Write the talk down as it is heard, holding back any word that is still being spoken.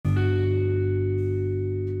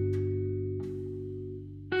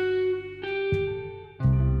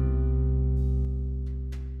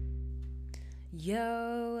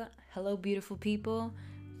Hello, beautiful people.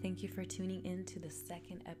 Thank you for tuning in to the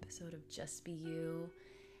second episode of Just Be You.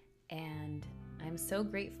 And I'm so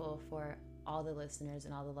grateful for all the listeners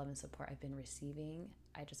and all the love and support I've been receiving.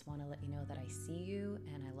 I just want to let you know that I see you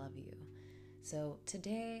and I love you. So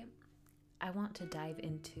today, I want to dive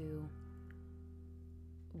into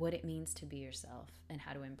what it means to be yourself and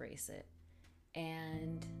how to embrace it.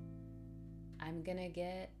 And I'm going to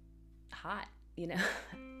get hot,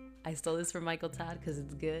 I stole this from Michael Todd because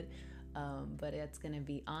it's good, but it's going to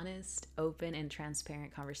be honest, open, and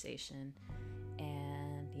transparent conversation.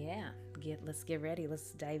 And yeah, let's get ready.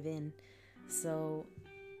 Let's dive in. So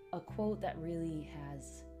a quote that really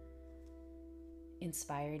has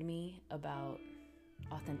inspired me about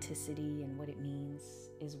authenticity and what it means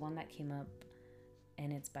is one that came up,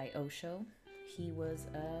 and it's by Osho. He was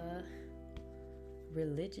a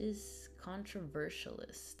religious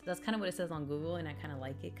controversialist. That's kind of what it says on Google, and I kind of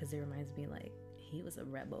like it because it reminds me like he was a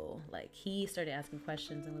rebel. Like he started asking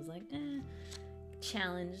questions and was like,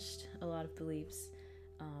 challenged a lot of beliefs.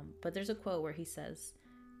 But there's a quote where he says,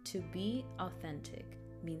 "To be authentic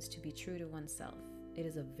means to be true to oneself. It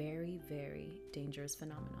is a very, very dangerous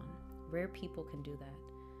phenomenon. Rare people can do that.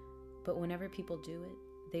 But whenever people do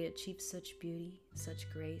it, they achieve such beauty, such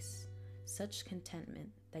grace, such contentment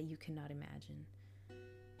that you cannot imagine."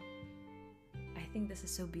 I think this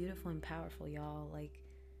is so beautiful and powerful, y'all. Like,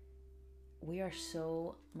 we are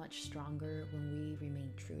so much stronger when we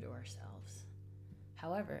remain true to ourselves.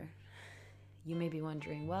 However, you may be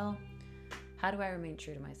wondering, well, how do I remain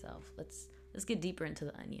true to myself? Let's get deeper into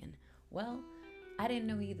the onion. Well, I didn't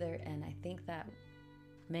know either, and I think that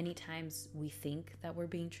many times we think that we're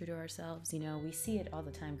being true to ourselves. We see it all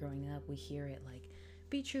the time growing up. We hear it like,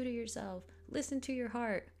 be true to yourself, listen to your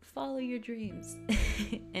heart, follow your dreams.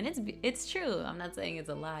 And it's true. I'm not saying it's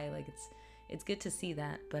a lie. Like it's good to see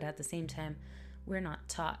that, but at the same time, we're not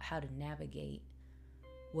taught how to navigate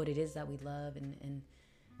what it is that we love, and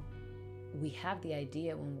we have the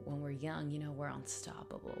idea when we're young, we're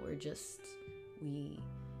unstoppable. We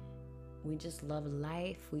just love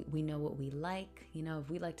life. We know what we like. If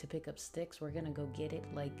we like to pick up sticks, we're gonna go get it.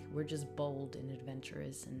 Like, we're just bold and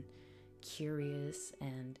adventurous and curious,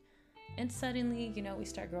 and suddenly, we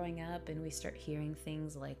start growing up and we start hearing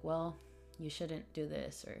things like, well, you shouldn't do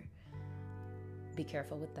this, or be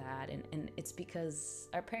careful with that. And it's because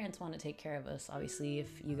our parents want to take care of us. Obviously,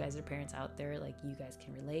 if you guys are parents out there, like, you guys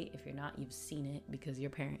can relate. If you're not, you've seen it because your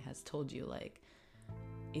parent has told you, like,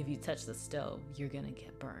 if you touch the stove, you're gonna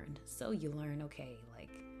get burned. So you learn, okay,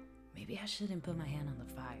 like, maybe I shouldn't put my hand on the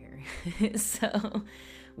fire. So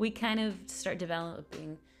we kind of start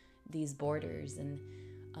developing these borders, and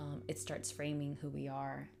it starts framing who we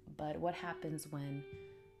are. But what happens when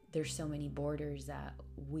there's so many borders that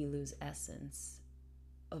we lose essence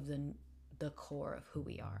of the core of who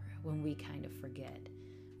we are? When we kind of forget,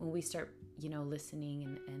 when we start,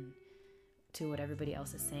 listening and to what everybody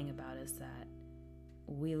else is saying about us, that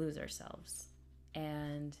we lose ourselves.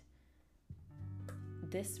 And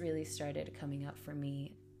this really started coming up for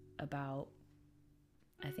me about,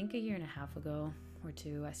 I think, a year and a half ago or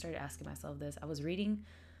two. I started asking myself this. I was reading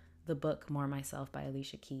the book More Myself by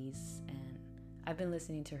Alicia Keys, and I've been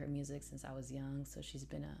listening to her music since I was young, so she's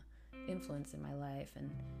been an influence in my life.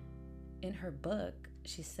 And in her book,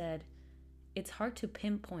 she said, "It's hard to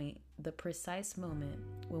pinpoint the precise moment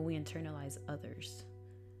when we internalize others'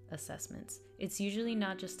 assessments. It's usually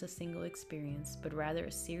not just a single experience, but rather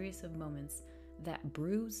a series of moments that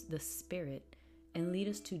bruise the spirit and lead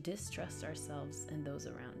us to distrust ourselves and those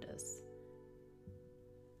around us."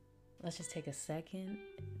 Let's just take a second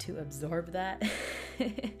to absorb that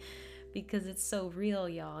because it's so real,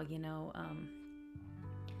 y'all,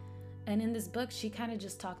 And in this book, she kind of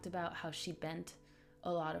just talked about how she bent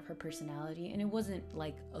a lot of her personality, and it wasn't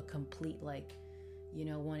like a complete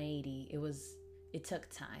 180. It took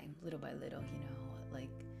time, little by little,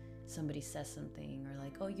 like somebody says something, or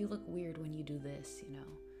like, oh, you look weird when you do this,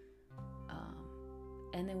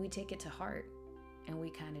 and then we take it to heart, and we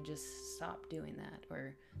kind of just stop doing that,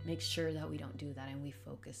 or make sure that we don't do that, and we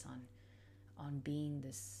focus on being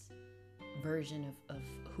this version of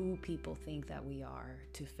who people think that we are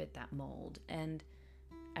to fit that mold. And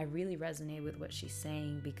I really resonate with what she's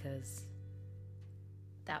saying, because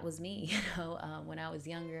that was me. When I was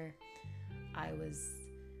younger, I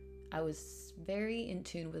was very in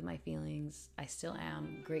tune with my feelings. I still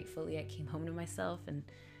am. Gratefully, I came home to myself, and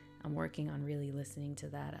I'm working on really listening to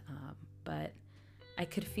that. But I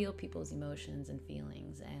could feel people's emotions and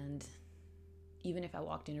feelings. And even if I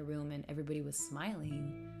walked in a room and everybody was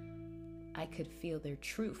smiling, I could feel their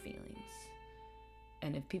true feelings.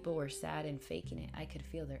 And if people were sad and faking it, I could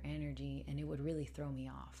feel their energy, and it would really throw me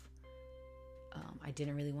off. I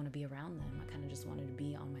didn't really want to be around them. I kind of just wanted to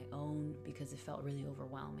be on my own because it felt really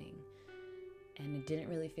overwhelming. And it didn't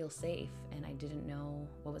really feel safe, and I didn't know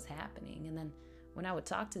what was happening. And then when I would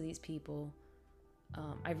talk to these people,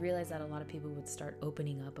 I realized that a lot of people would start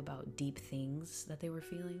opening up about deep things that they were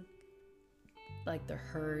feeling, like their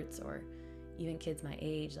hurts, or even kids my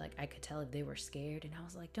age. Like, I could tell if they were scared, and I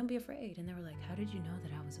was like, don't be afraid. And they were like, how did you know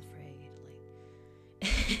that I was afraid?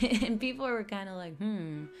 Like, and people were kind of like,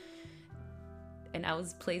 And I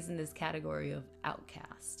was placed in this category of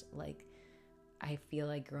outcast. Like, I feel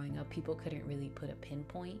like growing up, people couldn't really put a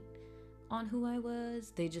pinpoint on who I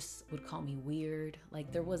was. They just would call me weird.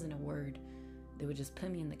 Like, there wasn't a word. They would just put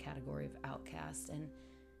me in the category of outcast. And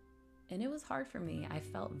it was hard for me. I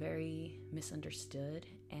felt very misunderstood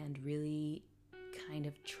and really kind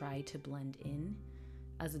of tried to blend in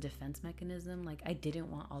as a defense mechanism. Like, I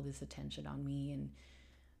didn't want all this attention on me, and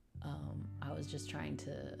I was just trying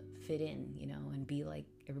to fit in, and be like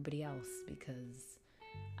everybody else, because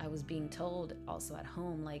I was being told also at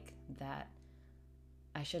home, like, that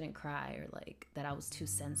I shouldn't cry, or like that I was too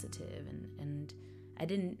sensitive, and I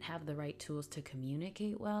didn't have the right tools to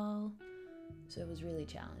communicate well. So it was really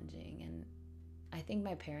challenging. And I think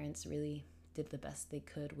my parents really did the best they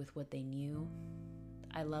could with what they knew.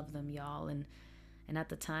 I love them, y'all. And at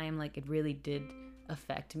the time, like, it really did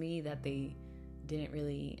affect me that they didn't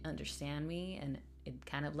really understand me, and it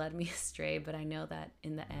kind of led me astray. But I know that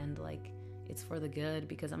in the end, like, it's for the good,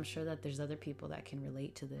 because I'm sure that there's other people that can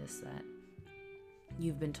relate to this, that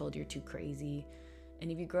you've been told you're too crazy.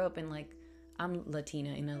 And if you grow up in, like, I'm Latina,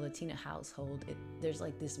 in a Latina household, there's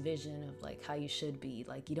like this vision of like how you should be.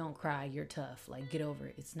 Like, you don't cry, you're tough, like, get over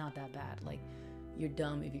it, it's not that bad. Like, you're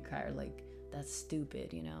dumb if you cry, or like, that's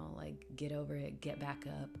stupid, like, get over it, get back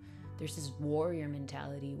up. There's this warrior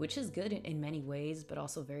mentality, which is good in many ways, but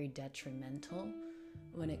also very detrimental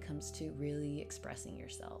when it comes to really expressing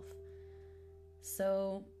yourself.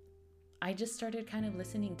 So I just started kind of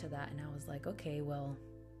listening to that, and I was like, okay, well,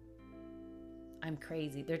 I'm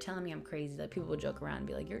crazy. They're telling me I'm crazy. Like, people will joke around and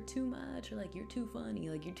be like, you're too much, or like, you're too funny,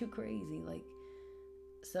 like, you're too crazy. Like,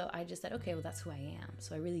 so I just said, okay, well, that's who I am.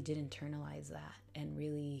 So I really did internalize that, and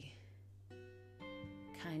really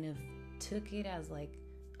kind of took it as like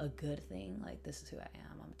a good thing. Like, this is who I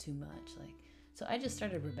am. I'm too much. Like, so I just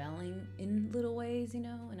started rebelling in little ways, and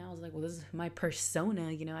I was like, well, this is my persona.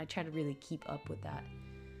 I tried to really keep up with that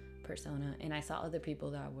persona. And I saw other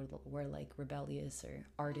people that were like rebellious, or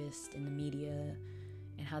artists in the media,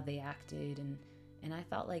 and how they acted, and I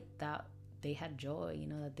felt like that they had joy,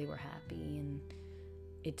 that they were happy, and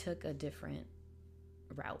it took a different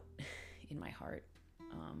route in my heart,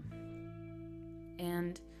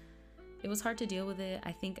 and it was hard to deal with it.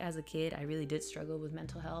 I think as a kid, I really did struggle with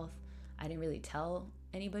mental health. I didn't really tell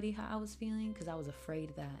anybody how I was feeling, because I was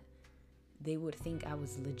afraid that they would think I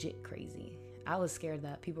was legit crazy. I was scared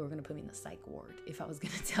that people were going to put me in the psych ward if I was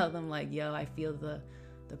going to tell them, like, yo, I feel the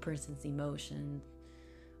person's emotion,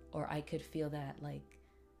 or I could feel that, like,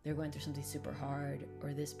 they're going through something super hard,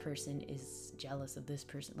 or this person is jealous of this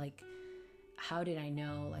person. Like, how did I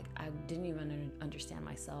know? Like, I didn't even understand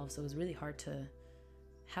myself. So it was really hard to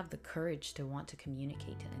have the courage to want to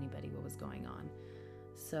communicate to anybody what was going on.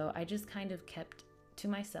 So I just kind of kept to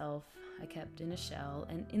myself. I kept in a shell,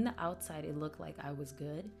 and in the outside, it looked like I was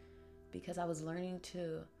good, because I was learning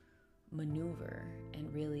to maneuver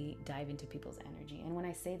and really dive into people's energy. And when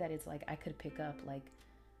I say that, it's like I could pick up, like,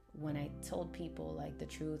 when I told people, like, the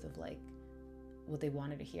truth of, like, what they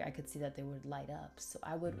wanted to hear, I could see that they would light up. So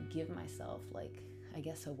I would give myself, like, I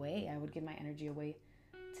guess away. I would give my energy away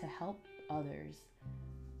to help others,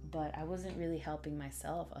 but I wasn't really helping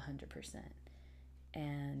myself 100%.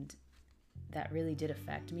 And that really did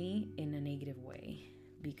affect me in a negative way,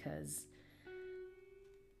 because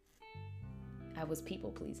I was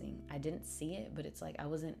people pleasing. I didn't see it, but it's like I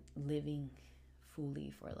wasn't living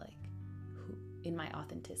fully for, like, in my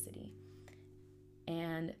authenticity.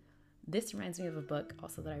 And this reminds me of a book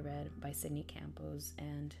also that I read by Sydney Campos,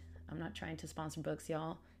 and I'm not trying to sponsor books,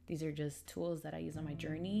 y'all. These are just tools that I use on my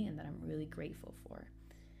journey and that I'm really grateful for.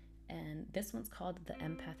 And this one's called The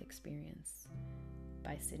Empath Experience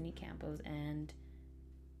by Sydney Campos, and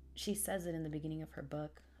she says it in the beginning of her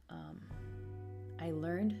book. I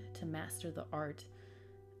learned to master the art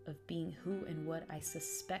of being who and what I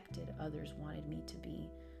suspected others wanted me to be,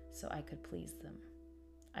 so I could please them.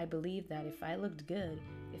 I believed that if I looked good,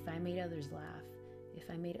 if I made others laugh,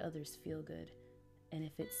 if I made others feel good, and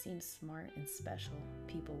if it seemed smart and special,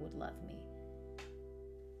 people would love me.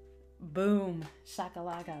 Boom,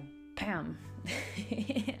 shakalaka, bam.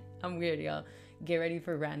 I'm weird, y'all. Get ready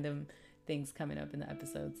for random things coming up in the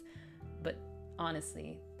episodes. But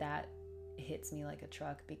honestly, that hits me like a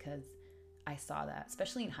truck, because I saw that,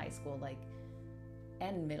 especially in high school, like,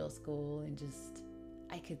 and middle school, and just,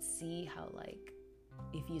 I could see how, like,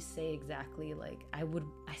 if you say exactly, like, I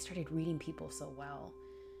started reading people so well,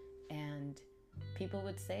 and people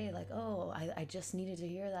would say, like, oh, I just needed to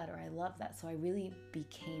hear that, or I love that. So I really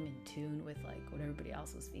became in tune with, like, what everybody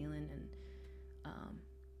else was feeling,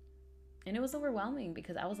 and it was overwhelming,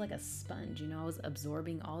 because I was like a sponge, I was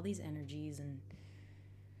absorbing all these energies, and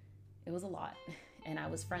it was a lot. And I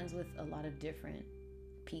was friends with a lot of different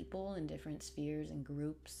people in different spheres and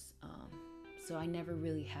groups, so I never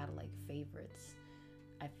really had, like, favorites.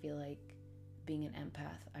 I feel like being an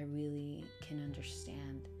empath, I really can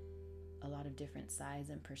understand a lot of different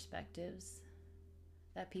sides and perspectives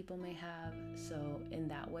that people may have. So in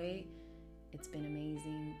that way, it's been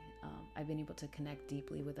amazing. I've been able to connect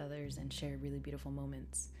deeply with others and share really beautiful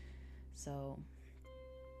moments. So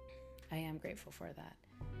I am grateful for that.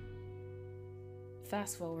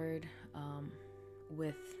 Fast forward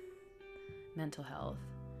with mental health.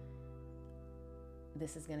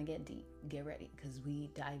 This is going to get deep. Get ready, because we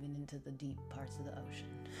diving into the deep parts of the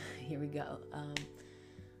ocean. Here we go.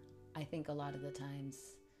 I think a lot of the times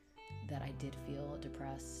that I did feel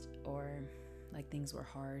depressed, or like things were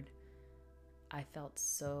hard, I felt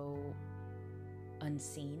so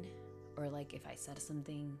unseen, or like if I said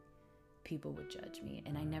something, people would judge me,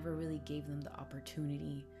 and I never really gave them the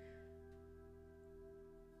opportunity,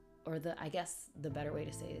 or I guess the better way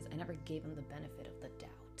to say it is, I never gave them the benefit of the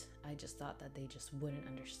doubt. I just thought that they just wouldn't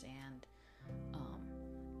understand.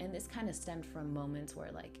 And this kind of stemmed from moments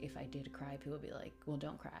where, like, if I did cry, people would be like, well,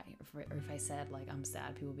 don't cry. Or if I said, like, I'm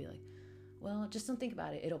sad, people would be like, well, just don't think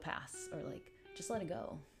about it, it'll pass. Or like, just let it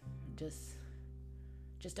go. Just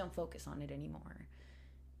don't focus on it anymore.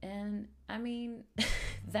 And I mean,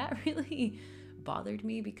 that really bothered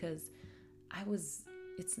me, because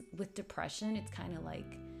it's with depression, it's kind of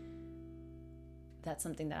like, that's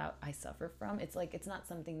something that I suffer from. It's like, it's not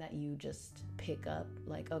something that you just pick up,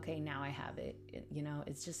 like, okay, now I have it.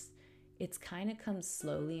 It's kind of comes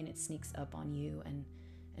slowly, and it sneaks up on you,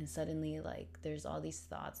 and suddenly, like, there's all these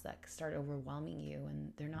thoughts that start overwhelming you,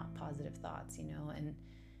 and they're not positive thoughts, and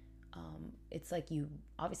it's like, you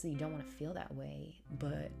obviously don't want to feel that way,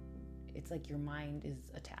 but it's like your mind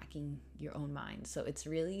is attacking your own mind. So it's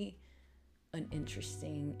really an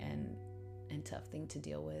interesting and tough thing to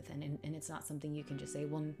deal with, and it's not something you can just say,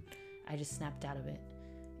 well, I just snapped out of it,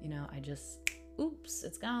 oops,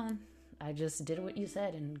 it's gone, I just did what you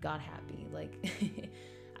said and got happy. Like,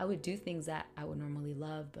 I would do things that I would normally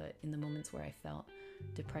love, but in the moments where I felt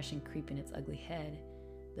depression creeping its ugly head,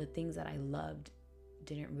 the things that I loved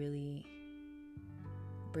didn't really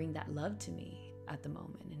bring that love to me at the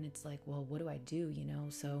moment. And it's like, well, what do I do,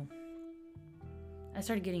 So I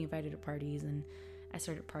started getting invited to parties, and I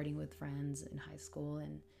started partying with friends in high school,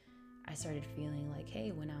 and I started feeling like,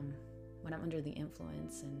 hey, when I'm under the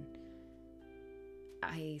influence, and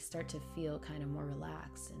I start to feel kind of more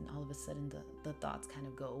relaxed, and all of a sudden the thoughts kind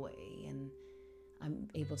of go away, and I'm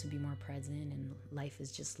able to be more present, and life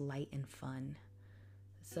is just light and fun.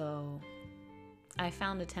 So I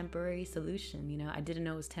found a temporary solution. I didn't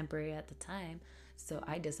know it was temporary at the time, so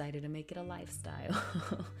I decided to make it a lifestyle.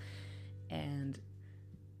 And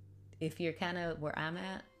if you're kind of where I'm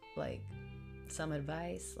at, like, some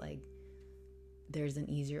advice, like, there's an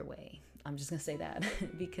easier way. I'm just gonna say that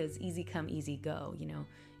because easy come, easy go,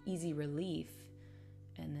 easy relief,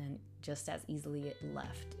 and then just as easily it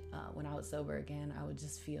left. When I was sober again, I would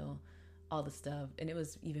just feel all the stuff, and it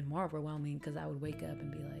was even more overwhelming, because I would wake up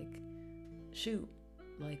and be like, shoot,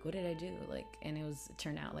 like, what did I do? Like, and it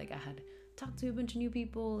turned out like I had talked to a bunch of new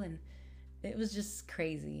people, and it was just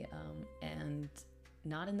crazy, and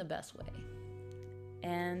not in the best way.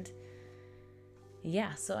 And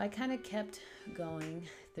yeah, so I kind of kept going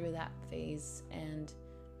through that phase, and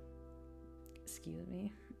excuse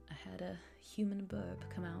me, I had a human burp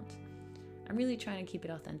come out. I'm really trying to keep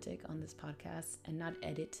it authentic on this podcast and not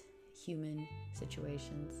edit human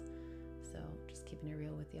situations, so just keeping it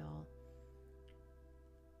real with y'all.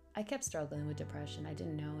 I kept struggling with depression. I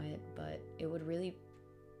didn't know it, but it would really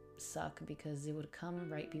suck, because it would come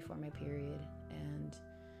right before my period. And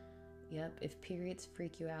yep, if periods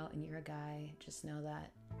freak you out and you're a guy, just know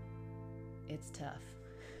that it's tough.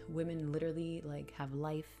 Women literally, like, have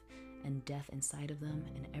life and death inside of them,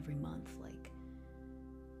 and every month, like,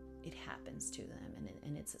 it happens to them,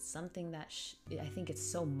 and it's something that I think it's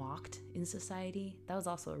so mocked in society. That was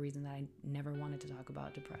also a reason that I never wanted to talk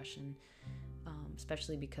about depression,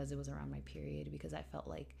 especially because it was around my period, because I felt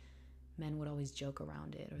like men would always joke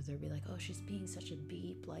around it, or they'd be like, oh, she's being such a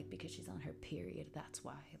beep, like, because she's on her period, that's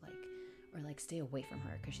why, like, or like, stay away from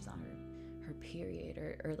her because she's on her period,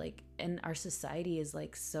 or like, and our society is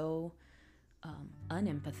like so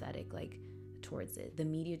unempathetic like towards it. The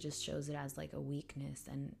media just shows it as like a weakness,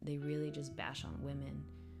 and they really just bash on women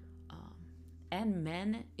and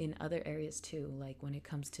men in other areas too, like when it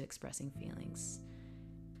comes to expressing feelings.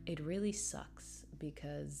 It really sucks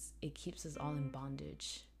because it keeps us all in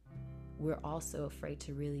bondage. We're also afraid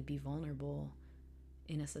to really be vulnerable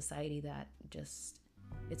in a society that just,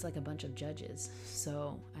 it's like a bunch of judges.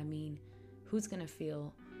 So I mean, who's gonna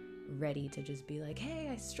feel ready to just be like, hey,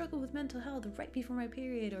 I struggle with mental health right before my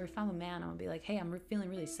period? Or if I'm a man, I'm gonna be like, hey, I'm feeling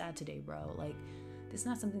really sad today, bro. Like, it's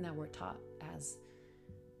not something that we're taught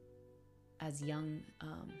as young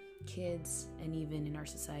kids, and even in our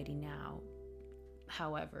society now.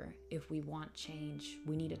 However, if we want change,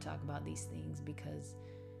 we need to talk about these things, because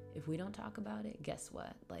if we don't talk about it, guess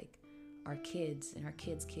what? Like, our kids and our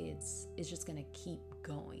kids' kids is just gonna keep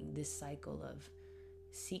going, this cycle of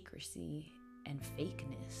secrecy and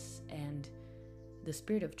fakeness, and the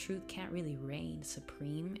spirit of truth can't really reign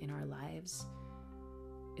supreme in our lives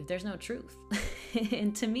if there's no truth.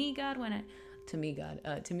 And to me, guys,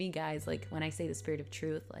 like when I say the spirit of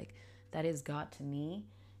truth, like that is God to me.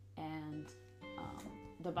 And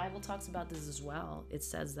the Bible talks about this as well. It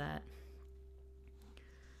says that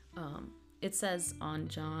it says on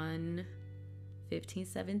John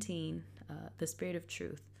 15:17, the spirit of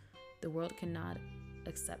truth, the world cannot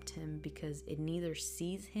accept him because it neither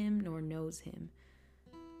sees him nor knows him,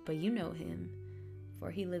 but you know him,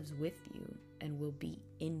 for he lives with you and will be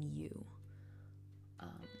in you.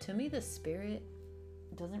 To me, the spirit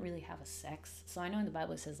doesn't really have a sex. So I know in the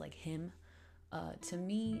Bible it says like him. To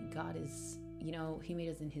me, God is, he made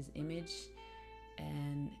us in his image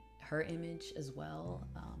and her image as well.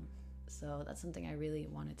 So that's something I really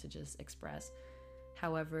wanted to just express.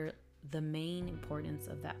 However, the main importance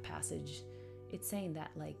of that passage, it's saying that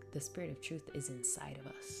like the spirit of truth is inside of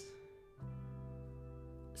us.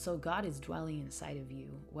 So God is dwelling inside of you,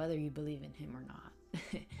 whether you believe in him or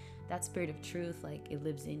not. That spirit of truth, like it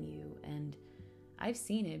lives in you. And I've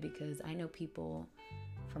seen it because I know people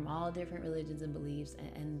from all different religions and beliefs,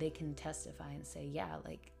 and they can testify and say, yeah,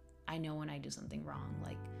 like I know when I do something wrong.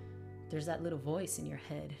 Like there's that little voice in your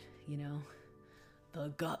head,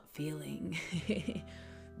 the gut feeling.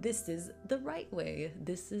 This is the right way.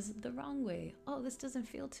 This is the wrong way. Oh, this doesn't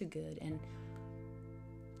feel too good. And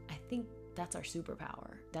I think that's our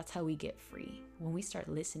superpower. That's how we get free. When we start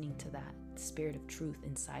listening to that spirit of truth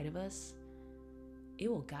inside of us, it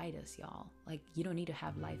will guide us, y'all. Like, you don't need to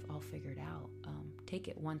have life all figured out. Take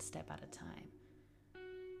it one step at a time.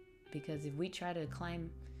 Because if we try to climb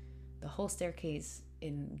the whole staircase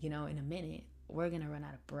in a minute, we're going to run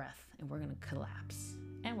out of breath and we're going to collapse.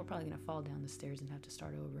 And we're probably going to fall down the stairs and have to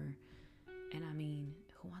start over. And I mean,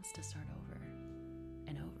 who wants to start over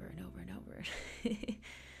and over and over and over?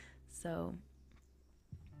 So,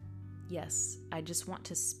 yes, I just want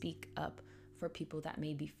to speak up for people that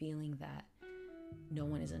may be feeling that no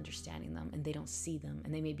one is understanding them and they don't see them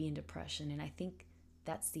and they may be in depression. And I think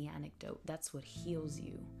that's the antidote. That's what heals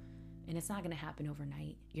you. And it's not going to happen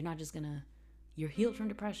overnight. You're healed from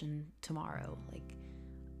depression tomorrow.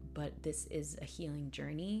 But this is a healing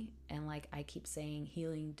journey. And like I keep saying,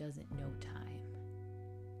 healing doesn't know time.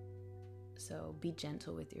 So be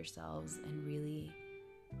gentle with yourselves and really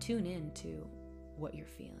tune in to what you're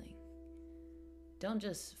feeling. Don't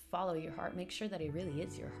just follow your heart. Make sure that it really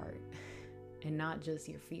is your heart and not just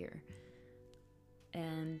your fear.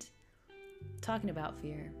 And talking about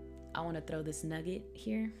fear, I want to throw this nugget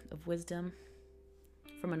here of wisdom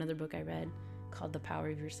from another book I read called The Power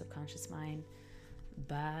of Your Subconscious Mind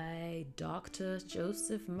by Dr.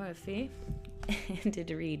 Joseph Murphy. And it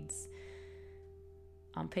reads,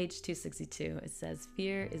 on page 262, it says,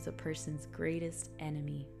 fear is a person's greatest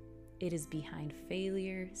enemy. It is behind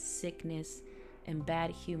failure, sickness, and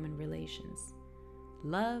bad human relations.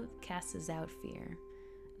 Love casts out fear.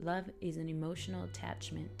 Love is an emotional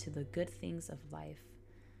attachment to the good things of life.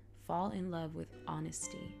 Fall in love with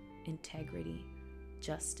honesty, integrity,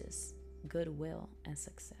 justice, goodwill, and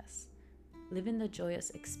success. Live in the joyous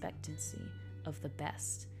expectancy of the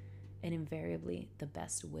best, and invariably the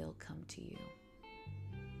best will come to you.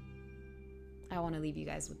 I want to leave you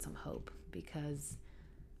guys with some hope because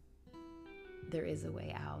there is a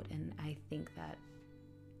way out. And I think that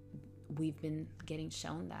we've been getting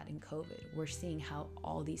shown that in COVID. We're seeing how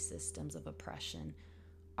all these systems of oppression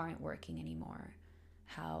aren't working anymore.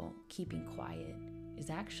 How keeping quiet is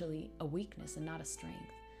actually a weakness and not a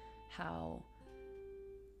strength. How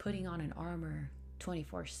putting on an armor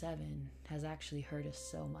 24/7 has actually hurt us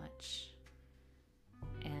so much.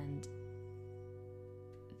 And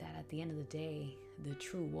that at the end of the day, the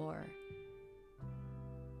true war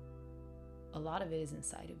a lot of it is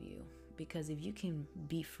inside of you. Because if you can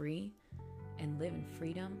be free and live in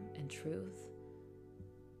freedom and truth,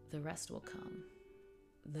 the rest will come.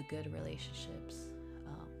 The good relationships,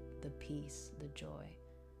 the peace, the joy.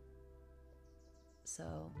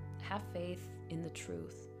 So have faith in the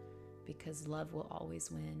truth, because love will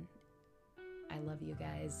always win. I love you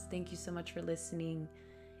guys. Thank you so much for listening.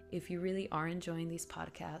 If you really are enjoying these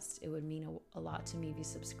podcasts, it would mean a lot to me if you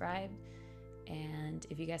subscribe. And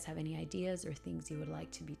if you guys have any ideas or things you would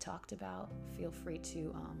like to be talked about, feel free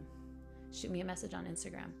to shoot me a message on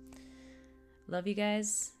Instagram. Love you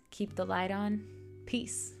guys. Keep the light on.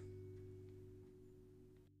 Peace.